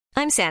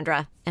I'm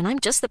Sandra, and I'm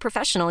just the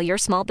professional your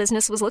small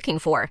business was looking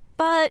for.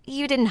 But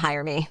you didn't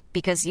hire me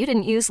because you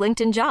didn't use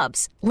LinkedIn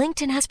Jobs.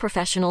 LinkedIn has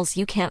professionals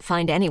you can't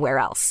find anywhere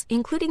else,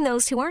 including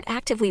those who aren't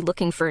actively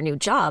looking for a new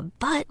job,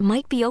 but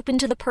might be open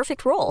to the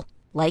perfect role,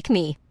 like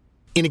me.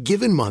 In a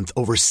given month,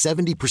 over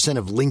 70%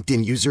 of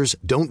LinkedIn users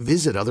don't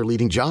visit other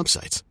leading job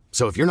sites.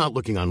 So if you're not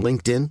looking on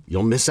LinkedIn,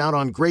 you'll miss out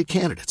on great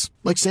candidates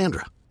like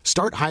Sandra.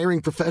 Start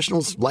hiring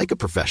professionals like a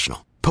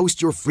professional.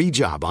 Post your free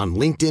job on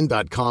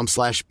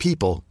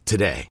linkedin.com/people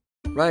today.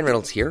 Ryan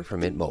Reynolds here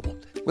from Mint Mobile.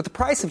 With the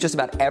price of just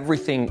about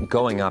everything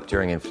going up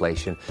during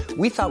inflation,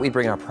 we thought we'd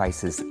bring our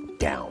prices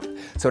down.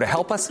 So to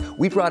help us,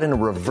 we brought in a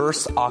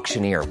reverse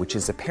auctioneer, which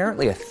is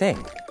apparently a thing.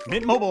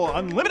 Mint Mobile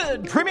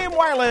Unlimited Premium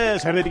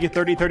Wireless. How to get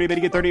 30, 30, how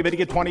to get 30, how to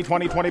get 20,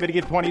 20, 20, how to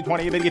get 20,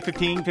 20, how to get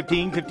 15,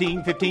 15,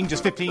 15, 15,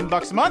 just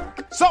 $15 a month?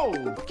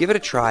 Sold! Give it a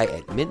try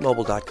at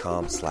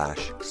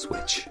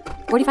mintmobile.com/switch.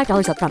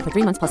 $45 up front for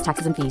 3 months plus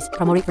taxes and fees.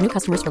 Promo rate for new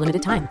customers for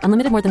limited time.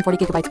 Unlimited more than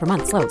 40 gigabytes per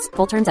month. Slows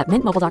full terms at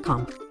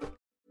mintmobile.com.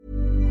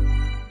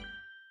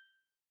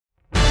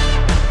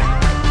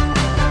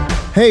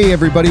 Hey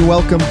everybody,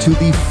 welcome to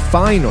the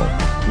final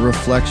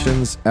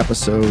Reflections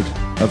episode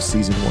of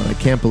Season 1. I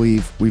can't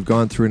believe we've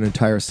gone through an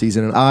entire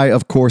season, and I,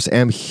 of course,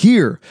 am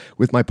here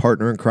with my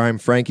partner in crime,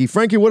 Frankie.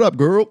 Frankie, what up,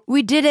 girl?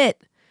 We did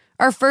it.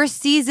 Our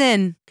first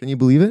season. Can you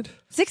believe it?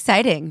 It's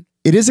exciting.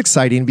 It is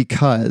exciting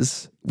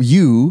because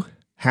you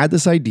had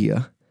this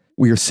idea.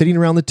 We were sitting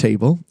around the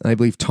table, and I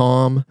believe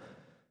Tom,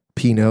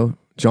 Pino,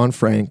 John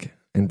Frank,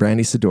 and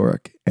Brandy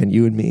Sidoric, and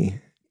you and me,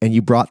 and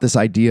you brought this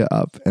idea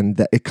up, and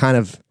that it kind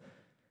of...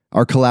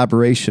 Our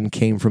collaboration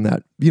came from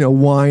that,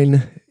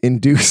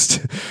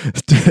 wine-induced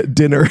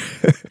dinner.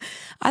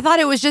 I thought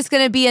it was just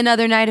going to be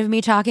another night of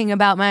me talking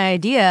about my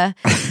idea.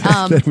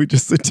 Then we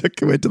just took it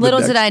to the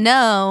Little next. did I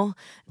know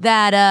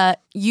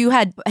that you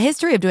had a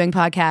history of doing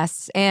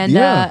podcasts. And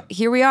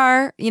here we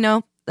are,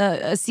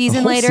 a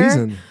season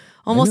later,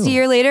 almost a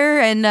year later.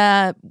 And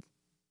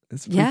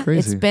it's pretty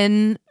crazy. It's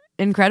been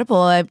incredible.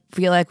 I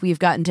feel like we've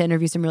gotten to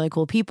interview some really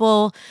cool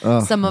people,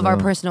 some of our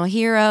personal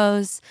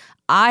heroes.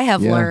 I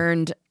have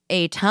learned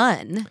a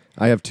ton.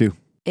 I have too.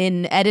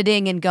 In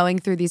editing and going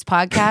through these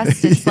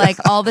podcasts, it's like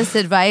all this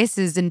advice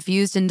is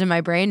infused into my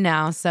brain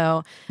now.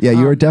 So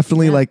you are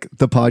definitely like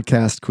the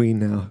podcast queen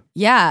now.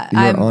 Yeah,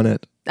 you're on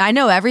it. I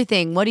know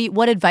everything.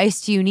 What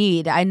advice do you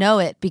need? I know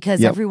it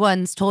because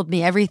everyone's told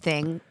me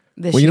everything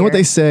this year. Well, you know what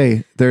they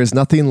say? There is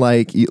nothing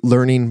like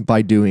learning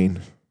by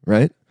doing,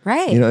 right?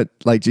 Right.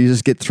 Like you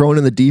just get thrown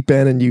in the deep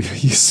end and you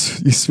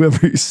swim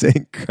or you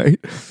sink, right?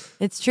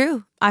 It's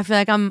true. I feel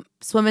like I'm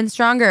swimming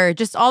stronger.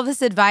 Just all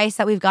this advice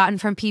that we've gotten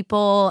from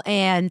people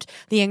and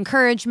the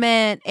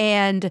encouragement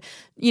and,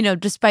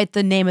 despite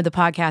the name of the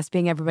podcast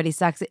being Everybody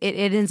Sucks, it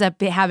ends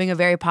up having a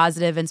very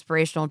positive,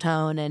 inspirational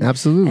tone. And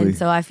absolutely. And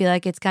so I feel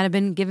like it's kind of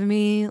been giving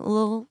me a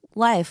little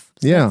life.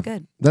 So yeah. That's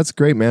good. That's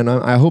great, man.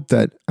 I hope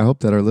that our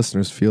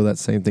listeners feel that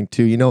same thing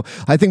too.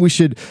 I think we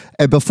should,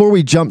 before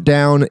we jump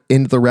down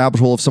into the rabbit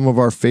hole of some of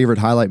our favorite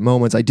highlight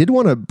moments, I did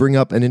want to bring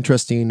up an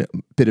interesting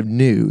bit of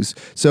news.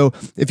 So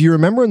if you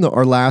remember in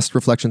our last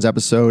Reflections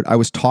episode, I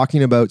was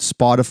talking about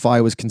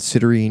Spotify was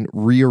considering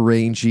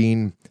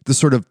rearranging the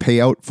sort of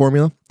payout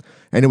formula.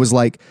 And it was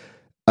like,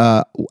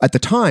 at the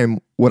time,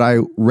 what I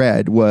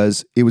read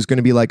was it was going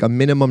to be like a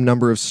minimum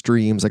number of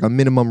streams, like a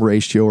minimum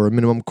ratio or a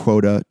minimum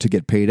quota to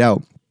get paid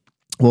out.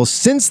 Well,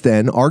 since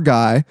then, our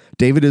guy,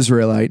 David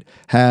Israelite,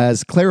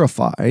 has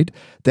clarified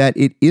that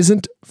it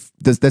isn't,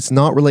 that's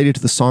not related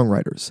to the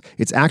songwriters.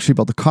 It's actually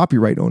about the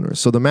copyright owners,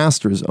 so the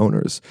masters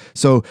owners.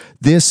 So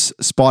this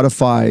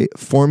Spotify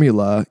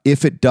formula,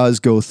 if it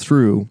does go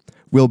through,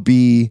 will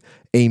be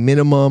a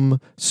minimum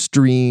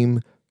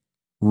stream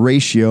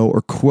ratio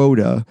or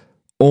quota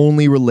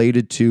only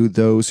related to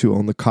those who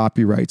own the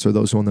copyrights or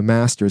those who own the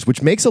masters,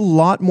 which makes a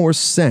lot more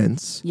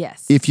sense.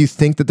 Yes. If you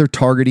think that they're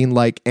targeting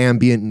like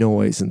ambient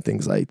noise and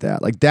things like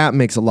that. Like that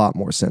makes a lot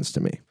more sense to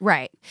me.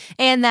 Right.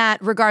 And that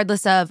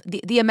regardless of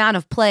the amount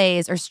of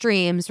plays or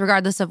streams,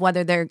 regardless of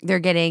whether they're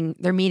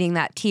meeting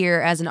that tier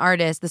as an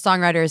artist, the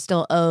songwriter is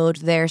still owed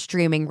their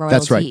streaming royalties.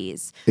 That's right.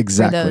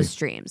 Exactly. For those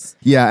streams.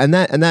 Yeah, and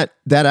that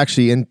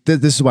actually, and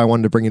this is why I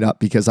wanted to bring it up,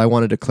 because I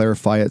wanted to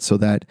clarify it so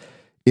that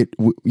to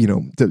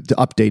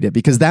update it,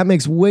 because that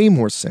makes way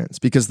more sense,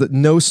 because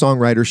no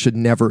songwriter should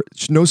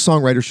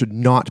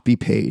not be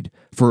paid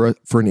for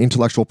an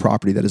intellectual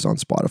property that is on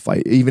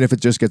Spotify, even if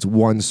it just gets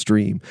one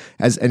stream.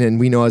 And then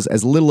we know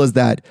as little as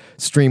that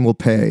stream will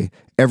pay,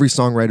 every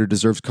songwriter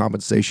deserves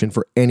compensation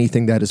for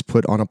anything that is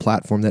put on a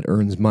platform that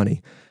earns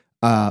money.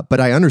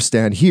 But I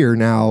understand here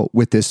now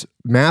with this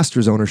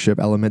master's ownership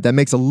element, that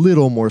makes a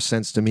little more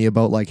sense to me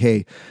about like,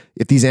 hey,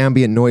 if these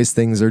ambient noise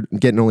things are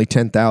getting only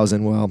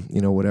 10,000, well,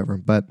 whatever.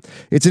 But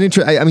it's an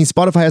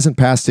Spotify hasn't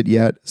passed it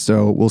yet,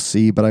 so we'll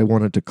see. But I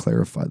wanted to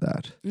clarify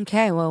that.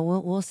 Okay, well,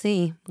 we'll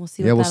see. We'll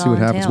see. Yeah, we'll see what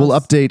happens. We'll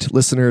update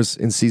listeners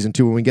in season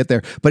 2 when we get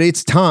there. But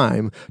it's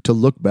time to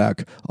look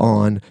back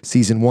on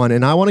season 1,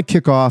 and I want to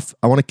kick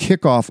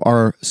off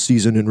our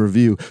season in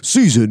review.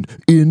 Season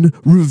in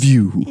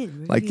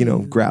review, like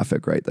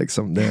graphic, right? Like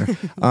something there.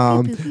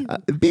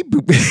 Beep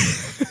boop.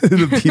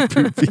 The beep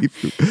boop beep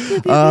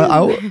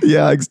boop.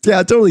 Yeah,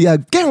 totally. Yeah,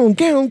 gown.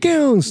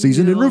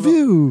 Season in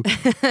review.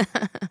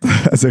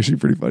 That's actually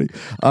pretty funny.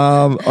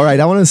 All right,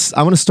 I want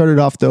to start it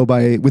off though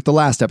with the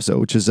last episode,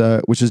 which is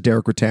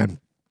Deric Ruttan,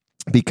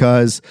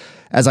 because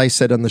as I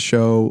said on the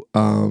show,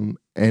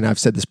 and I've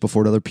said this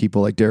before to other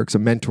people, like Deric's a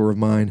mentor of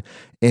mine,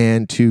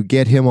 and to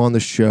get him on the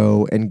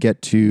show and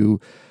get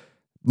to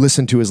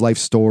listen to his life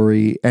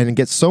story and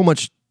get so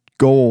much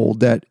gold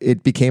that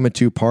it became a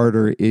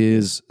 2-parter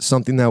is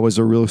something that was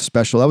a real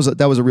special.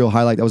 That was a real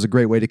highlight. That was a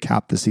great way to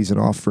cap the season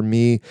off for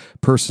me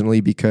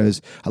personally,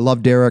 because I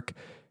love Deric.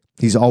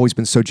 He's always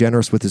been so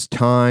generous with his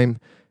time,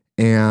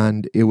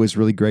 and it was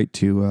really great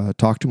to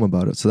talk to him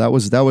about it. So that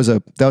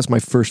was my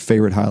first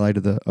favorite highlight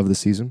of the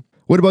season.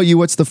 What about you?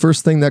 What's the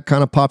first thing that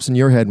kind of pops in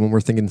your head when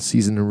we're thinking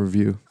season in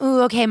review?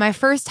 Ooh, okay. My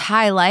first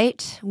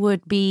highlight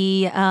would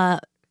be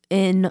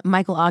in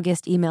Michael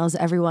August Emails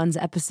Everyone's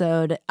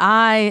episode.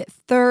 I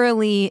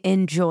thoroughly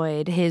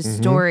enjoyed his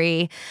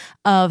story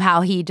of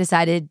how he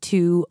decided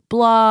to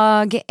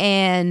blog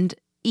and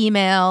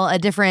email a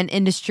different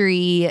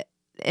industry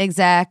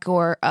exec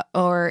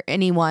or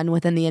anyone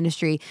within the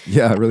industry.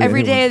 Yeah, really.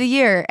 Every day of the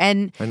year.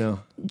 And I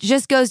know.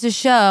 Just goes to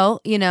show,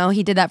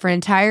 he did that for an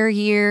entire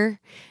year.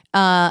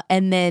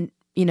 And then,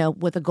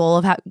 with a goal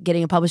of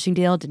getting a publishing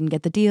deal, didn't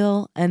get the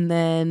deal. And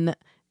then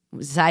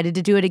decided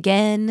to do it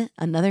again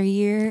another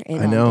year.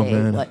 And I know, day,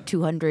 man.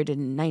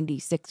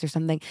 296 or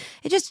something.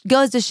 It just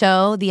goes to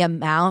show the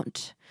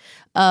amount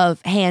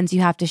of hands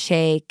you have to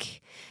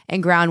shake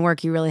and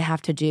groundwork you really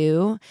have to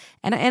do.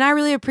 And I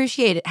really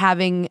appreciate it,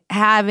 having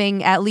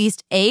at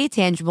least a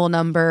tangible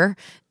number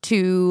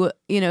to,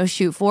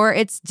 shoot for.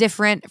 It's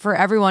different for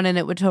everyone and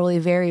it would totally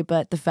vary,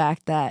 but the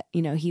fact that,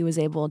 he was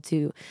able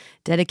to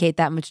dedicate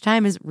that much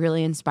time is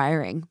really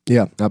inspiring.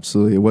 Yeah,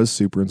 absolutely. It was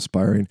super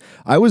inspiring.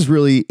 I was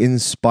really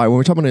inspired. When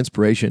we're talking about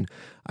inspiration,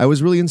 I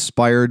was really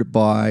inspired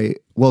by,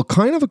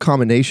 kind of a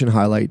combination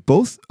highlight,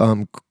 both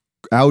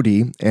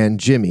Audi and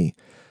Jimmy.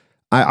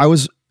 I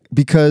was,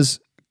 because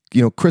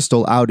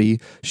Crystal Audi,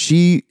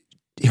 she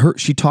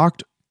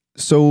talked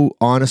so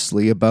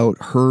honestly about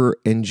her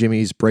and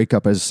Jimmy's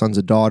breakup as sons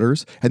and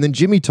daughters, and then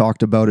Jimmy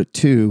talked about it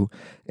too,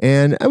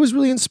 and it was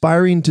really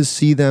inspiring to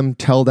see them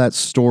tell that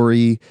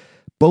story,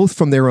 both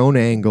from their own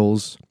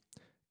angles,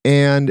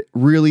 and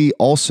really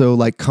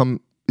also it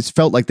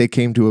felt like they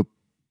came to a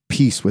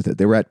peace with it.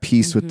 They were at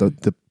peace with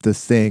the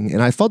thing,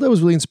 and I felt that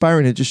was really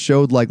inspiring. It just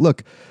showed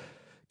look.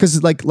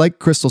 Because like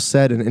Crystal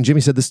said, and Jimmy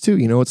said this too,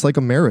 it's like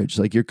a marriage.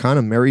 Like you're kind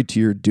of married to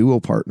your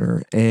duo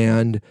partner,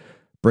 and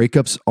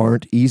breakups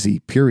aren't easy,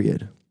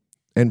 period.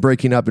 And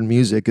breaking up in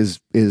music is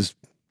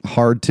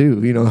hard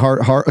too,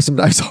 hard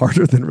sometimes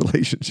harder than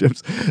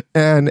relationships.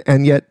 And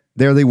yet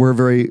there they were,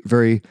 very,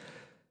 very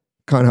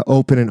kind of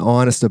open and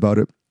honest about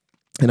it.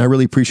 And I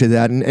really appreciate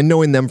that. And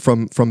knowing them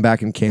from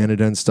back in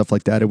Canada and stuff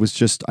like that, it was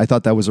just, I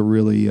thought that was a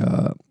really...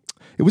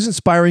 it was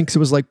inspiring because it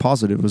was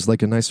positive. It was a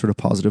nice sort of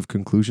positive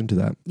conclusion to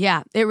that.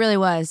 Yeah, it really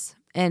was.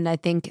 And I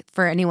think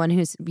for anyone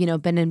who's,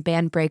 been in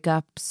band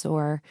breakups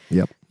or,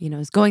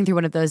 is going through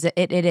one of those,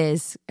 it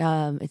is,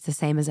 it's the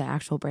same as an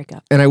actual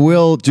breakup. And I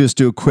will just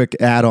do a quick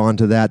add on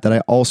to that I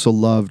also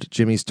loved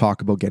Jimmy's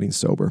talk about getting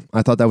sober.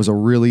 I thought that was a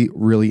really,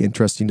 really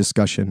interesting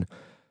discussion.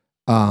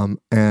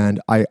 And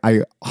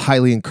I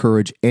highly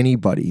encourage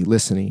anybody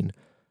listening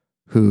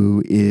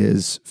who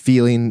is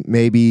feeling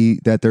maybe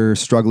that they're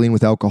struggling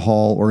with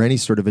alcohol or any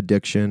sort of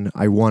addiction.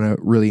 I want to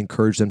really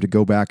encourage them to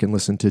go back and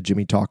listen to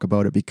Jimmy talk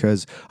about it,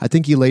 because I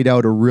think he laid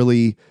out a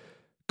really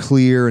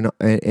clear and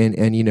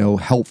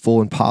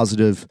helpful and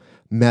positive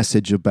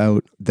message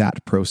about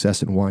that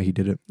process and why he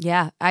did it.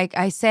 Yeah,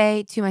 I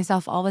say to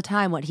myself all the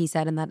time what he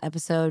said in that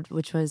episode,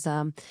 which was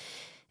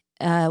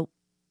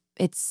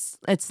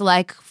it's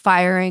like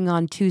firing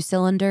on 2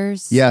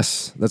 cylinders.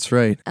 Yes, that's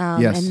right.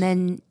 Yes.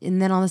 And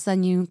then all of a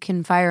sudden you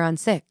can fire on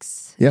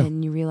 6. Yeah.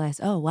 And you realize,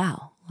 oh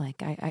wow,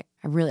 I'm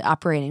really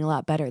operating a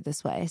lot better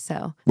this way.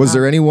 So was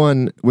there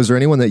anyone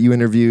that you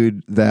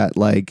interviewed that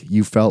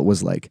you felt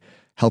was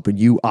helping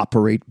you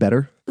operate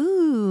better?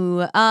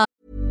 Ooh.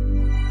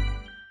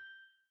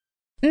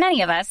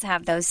 Many of us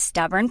have those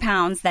stubborn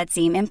pounds that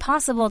seem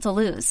impossible to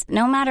lose,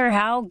 no matter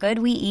how good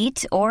we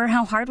eat or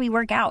how hard we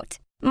work out.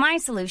 My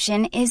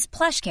solution is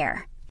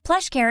PlushCare.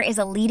 PlushCare is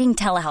a leading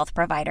telehealth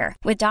provider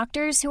with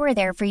doctors who are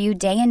there for you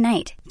day and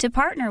night to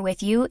partner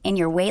with you in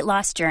your weight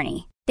loss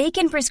journey. They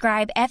can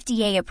prescribe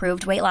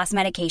FDA-approved weight loss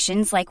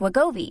medications like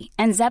Wegovy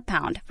and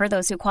Zepbound for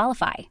those who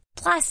qualify.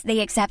 Plus, they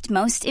accept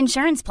most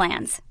insurance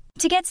plans.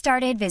 To get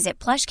started, visit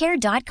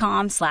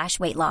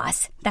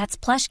plushcare.com/weightloss. That's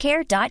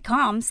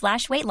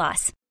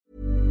plushcare.com/weightloss.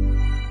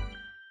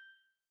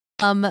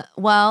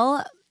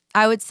 Well,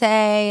 I would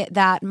say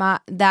that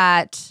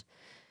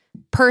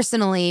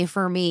personally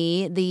for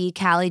me, the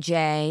Callie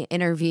J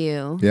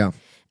interview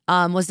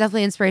was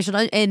definitely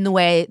inspirational in the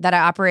way that I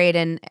operate.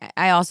 And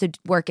I also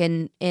work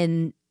in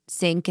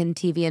sync and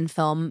TV and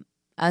film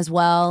as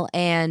well.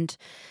 And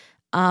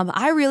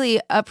I really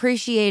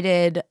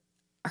appreciated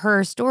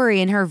her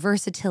story and her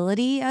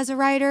versatility as a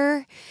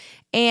writer.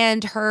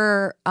 and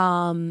her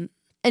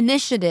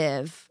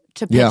initiative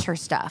to pitch her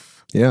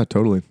stuff. Yeah,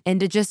 totally. And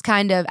to just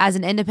kind of, as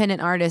an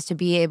independent artist, to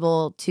be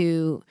able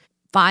to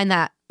find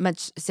that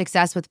much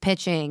success with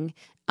pitching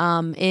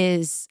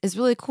is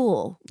really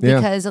cool.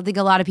 Because I think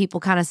a lot of people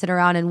kind of sit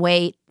around and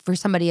wait for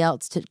somebody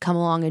else to come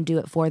along and do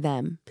it for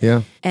them.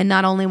 Yeah. And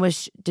not only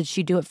did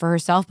she do it for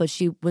herself, but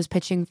she was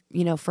pitching,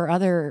 for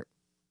other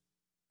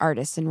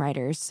artists and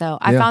writers. So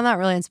I found that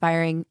really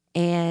inspiring.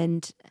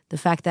 And the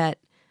fact that,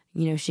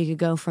 she could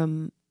go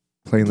from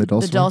playing the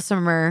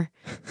dulcimer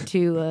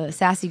to a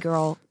sassy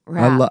girl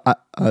rap.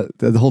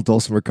 The whole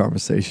dulcimer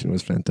conversation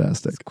was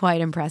fantastic. It's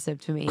quite impressive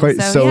to me.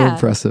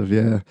 Impressive,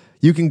 yeah.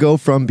 You can go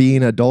from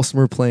being a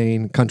dulcimer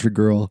playing country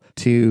girl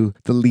to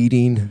the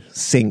leading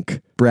sync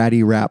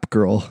bratty rap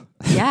girl.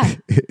 Yeah.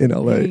 In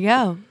LA. There you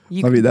go.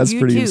 That's pretty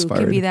inspiring. You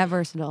inspiring. can be that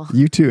versatile.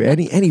 You too.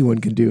 Anyone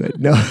can do it.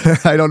 No,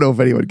 I don't know if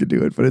anyone can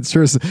do it, but it's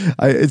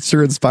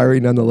sure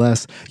inspiring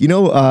nonetheless.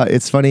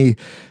 It's funny.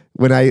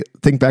 When I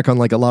think back on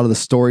like a lot of the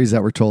stories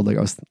that were told, like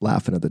I was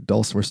laughing at the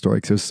dulcimer story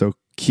because it was so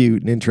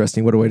cute and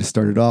interesting. What a way to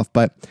start it off.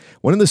 But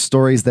one of the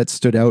stories that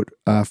stood out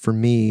for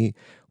me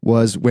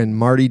was when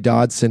Marty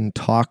Dodson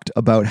talked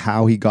about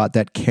how he got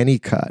that Kenny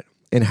cut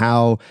and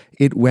how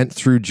it went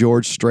through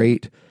George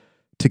Strait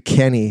to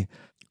Kenny.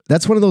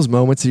 That's one of those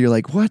moments that you're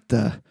like, what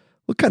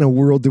kind of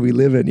world do we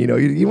live in?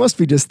 You must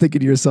be just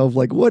thinking to yourself,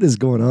 like, what is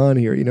going on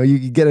here?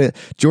 You get a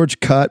George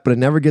cut, but it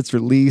never gets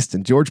released.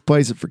 And George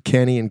plays it for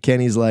Kenny, and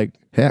Kenny's like,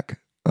 heck,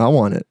 I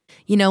want it.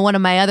 One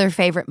of my other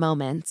favorite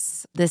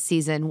moments this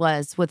season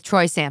was with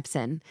Troy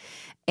Sampson.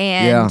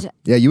 And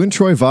yeah, you and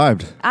Troy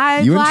vibed.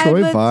 You and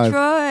Troy vibed.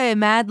 Troy.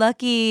 Mad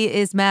Lucky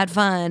is mad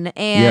fun.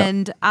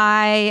 And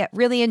I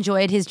really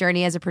enjoyed his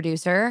journey as a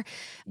producer.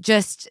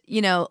 Just,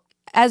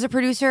 as a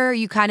producer,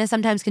 you kind of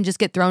sometimes can just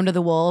get thrown to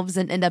the wolves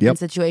and end up in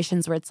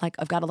situations where it's like,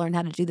 I've got to learn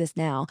how to do this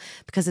now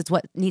because it's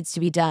what needs to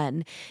be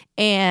done.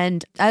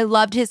 And I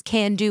loved his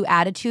can-do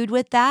attitude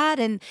with that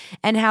and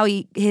how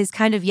his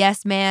kind of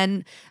yes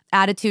man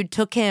attitude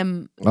took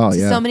him to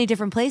so many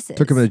different places.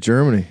 Took him to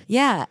Germany.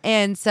 Yeah.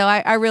 And so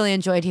I really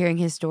enjoyed hearing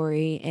his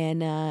story.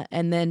 And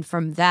then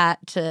from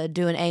that to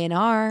do an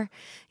A&R,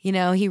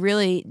 he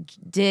really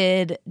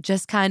did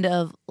just kind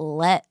of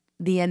let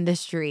the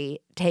industry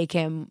take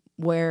him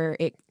where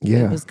it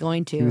was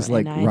going to. He was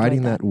like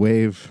riding that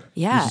wave.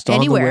 Yeah,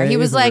 anywhere. He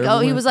was like,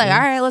 all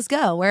right, let's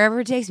go. Wherever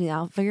it takes me,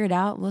 I'll figure it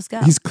out. Let's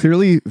go. He's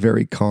clearly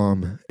very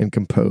calm and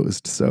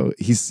composed. So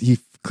he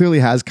clearly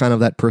has kind of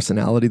that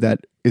personality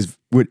that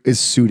is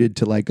suited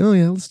to like, oh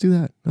yeah, let's do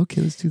that.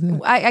 Okay, let's do that.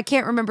 I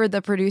can't remember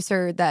the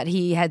producer that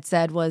he had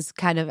said was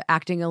kind of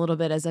acting a little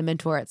bit as a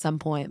mentor at some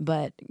point,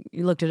 but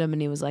you looked at him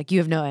and he was like, you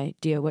have no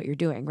idea what you're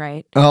doing,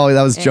 right? Oh,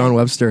 that was John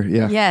Webster.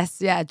 Yeah.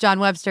 Yes. Yeah. John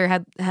Webster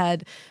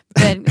had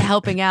been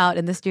helping out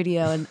in the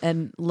studio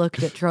and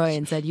looked at Troy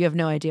and said, you have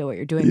no idea what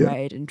you're doing,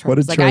 right? And Troy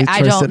was like,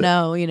 I don't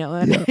know,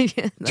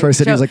 Troy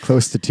said he was like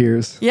close to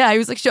tears. Yeah. He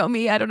was like, show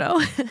me, I don't know.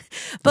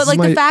 But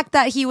like the fact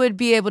that he would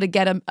be able to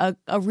get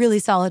a really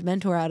solid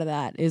mentor out of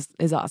that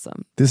is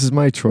awesome. This is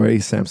my Troy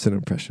Sampson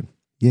impression.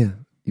 Yeah.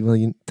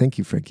 Well, thank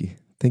you, Frankie.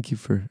 Thank you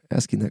for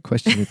asking that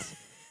question.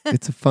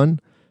 It's a fun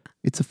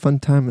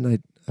time, and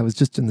I was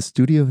just in the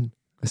studio and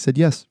I said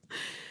yes.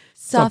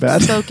 Soft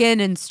spoken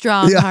and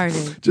strong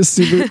hearted. Just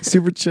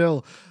super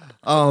chill.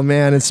 Oh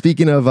man! And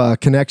speaking of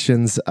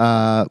connections,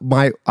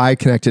 I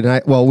connected,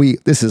 and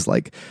this is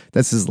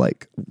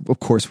like, of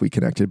course we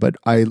connected, but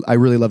I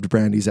really loved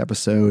Brandy's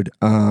episode.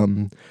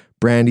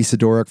 Brandy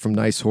Sidoric from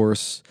Nice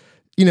Horse.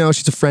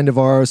 She's a friend of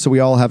ours, so we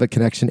all have a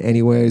connection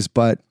anyways,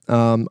 but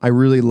I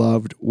really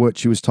loved what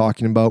she was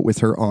talking about with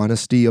her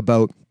honesty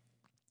about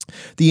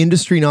the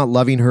industry not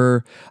loving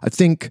her. I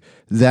think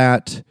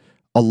that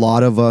a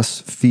lot of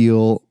us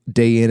feel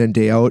day in and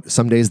day out,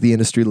 some days the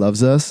industry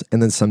loves us,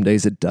 and then some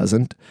days it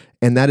doesn't.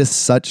 And that is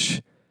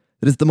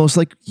the most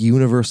like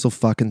universal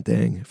fucking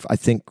thing, I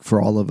think,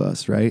 for all of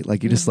us, right?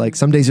 Like, you're just like,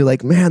 some days you're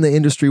like, man, the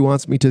industry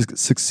wants me to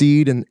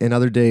succeed, and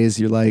other days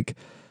you're like,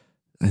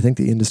 I think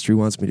the industry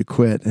wants me to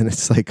quit. And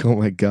it's like, oh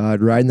my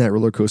God, riding that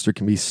roller coaster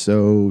can be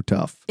so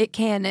tough. It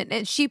can.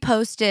 And she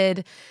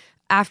posted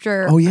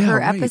after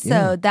her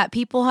episode that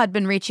people had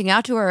been reaching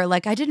out to her.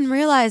 Like, I didn't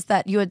realize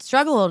that you had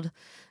struggled,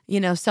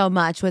 so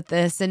much with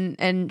this.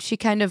 And she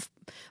kind of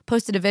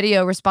posted a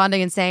video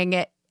responding and saying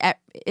it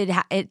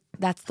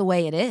that's the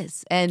way it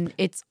is. And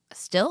it's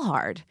still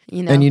hard,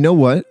 And you know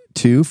what,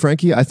 too,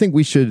 Frankie? I think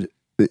we should,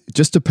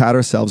 just to pat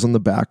ourselves on the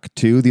back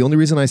too. The only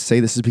reason I say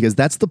this is because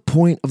that's the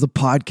point of the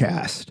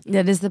podcast.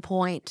 That is the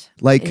point.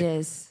 Like, it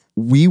is.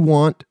 We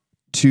want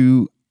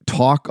to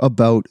talk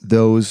about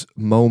those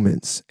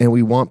moments, and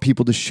we want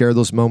people to share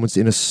those moments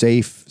in a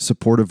safe,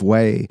 supportive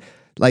way.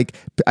 Like,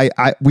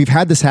 we've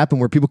had this happen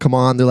where people come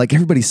on, they're like,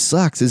 everybody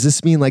sucks. Does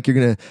this mean like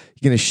you're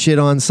gonna shit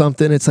on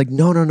something? It's like,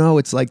 no.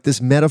 It's like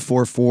this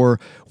metaphor for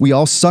we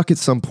all suck at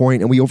some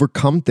point and we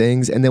overcome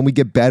things, and then we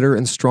get better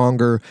and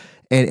stronger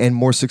and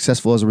more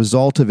successful as a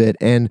result of it.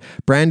 And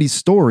Brandy's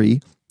story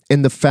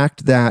and the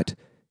fact that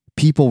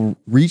people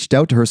reached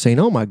out to her saying,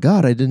 oh my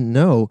God, I didn't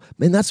know.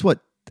 Man, that's what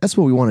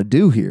we want to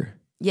do here.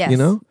 Yes.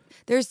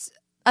 there's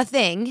a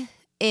thing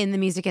in the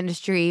music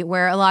industry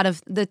where a lot of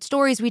the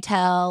stories we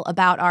tell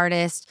about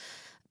artists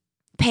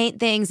paint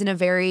things in a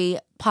very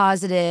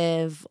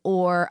positive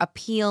or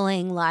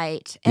appealing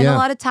light. And a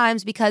lot of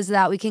times because of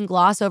that, we can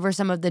gloss over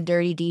some of the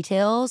dirty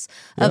details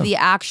of the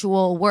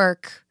actual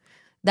work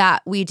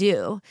that we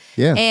do.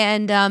 Yeah.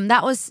 And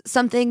that was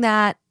something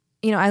that,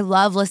 I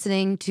love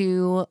listening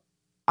to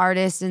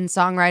artists and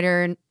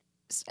songwriter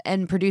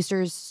and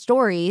producers'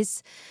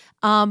 stories.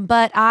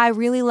 But I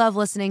really love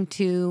listening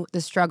to the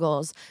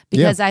struggles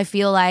because I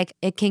feel like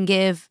it can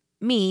give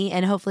me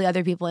and hopefully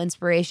other people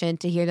inspiration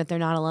to hear that they're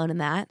not alone in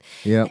that.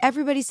 Yeah.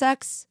 Everybody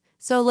sucks.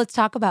 So let's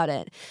talk about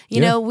it. You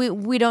know,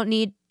 we don't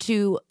need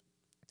to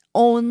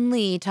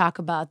only talk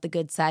about the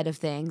good side of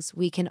things.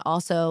 We can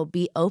also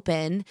be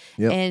open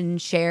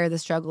and share the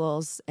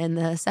struggles and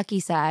the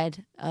sucky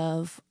side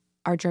of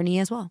our journey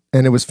as well.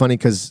 And it was funny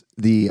because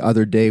the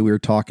other day we were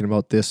talking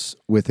about this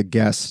with a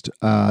guest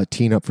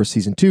teeing up for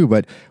season 2,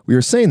 but we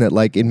were saying that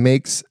like it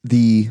makes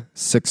the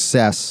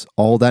success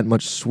all that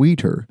much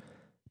sweeter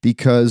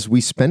because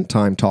we spent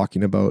time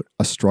talking about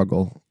a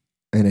struggle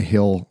and a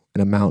hill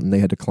and a mountain they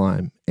had to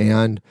climb.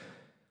 And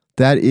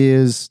that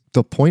is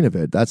the point of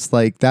it. That's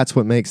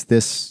what makes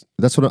this,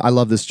 that's what I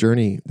love this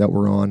journey that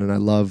we're on. And I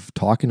love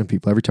talking to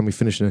people. Every time we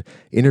finish an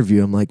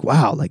interview, I'm like,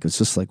 wow, like it's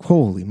just like,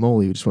 holy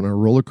moly, we just went on a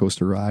roller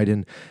coaster ride.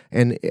 And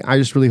I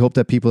just really hope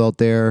that people out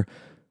there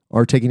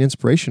are taking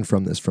inspiration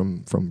from this,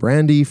 from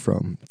Brandy,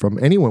 from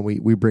anyone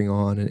we bring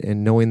on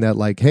and knowing that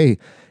like, hey,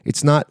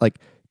 it's not like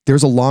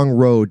there's a long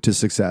road to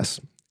success.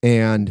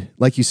 And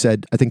like you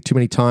said, I think too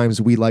many times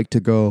we like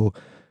to go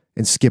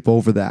and skip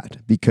over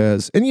that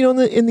because, and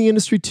in the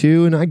industry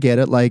too, and I get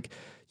it, like,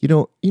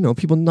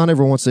 people, not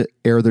everyone wants to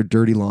air their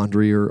dirty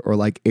laundry or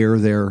like air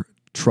their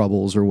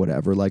troubles or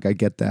whatever. Like I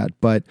get that,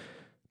 but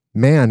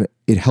man,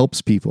 it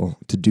helps people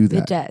to do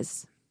that.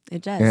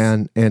 It does.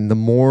 And the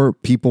more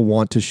people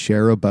want to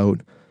share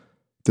about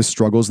the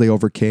struggles they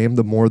overcame,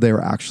 the more they're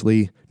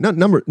actually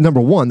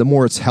number one, the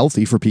more it's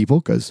healthy for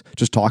people because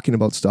just talking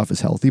about stuff is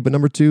healthy. But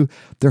number 2,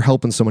 they're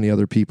helping so many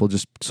other people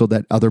just so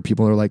that other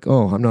people are like,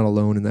 oh, I'm not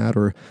alone in that,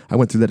 or I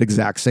went through that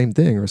exact same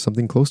thing or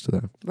something close to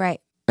that. Right.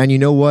 And you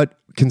know what?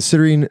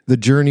 Considering the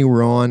journey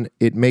we're on,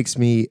 it makes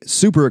me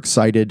super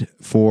excited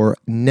for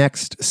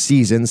next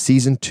season,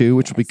 season 2,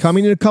 which will be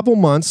coming in a couple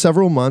months,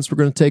 several months. We're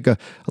going to take a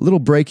little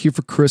break here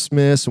for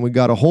Christmas, and we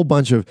got a whole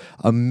bunch of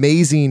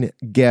amazing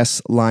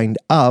guests lined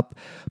up.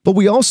 But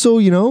we also,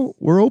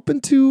 we're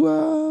open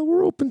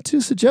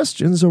to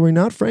suggestions, are we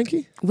not,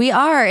 Frankie? We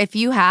are. If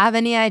you have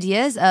any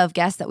ideas of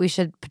guests that we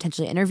should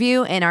potentially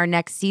interview in our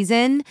next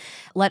season,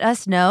 let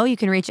us know. You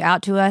can reach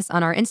out to us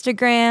on our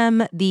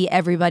Instagram, the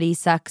Everybody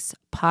Sucks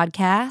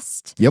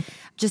podcast. Yep.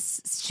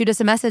 Just shoot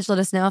us a message. Let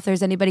us know if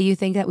there's anybody you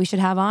think that we should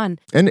have on.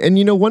 And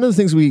one of the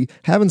things we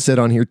haven't said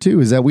on here too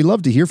is that we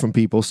love to hear from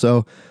people.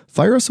 So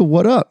fire us a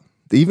what up.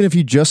 Even if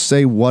you just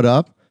say what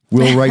up,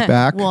 we'll write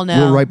back. We'll know.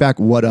 We'll write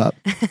back what up.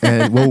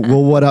 And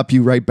we'll what up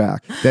you right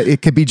back. That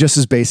it could be just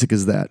as basic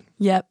as that.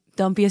 Yep.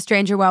 Don't be a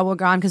stranger while we're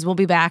gone because we'll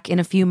be back in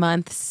a few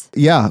months.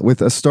 Yeah,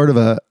 with a start of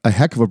a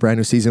heck of a brand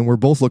new season. We're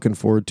both looking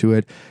forward to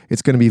it.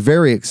 It's going to be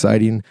very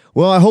exciting.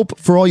 Well, I hope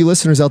for all you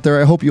listeners out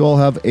there, I hope you all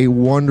have a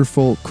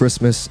wonderful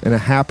Christmas and a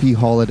happy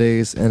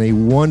holidays and a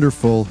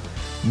wonderful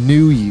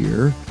new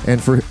year.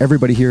 And for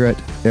everybody here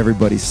at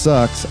Everybody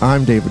Sucks,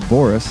 I'm David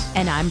Boris.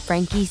 And I'm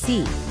Frankie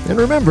C. And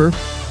remember,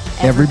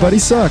 everybody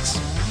sucks.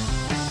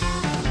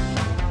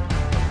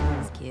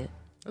 That's cute.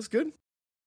 That's good.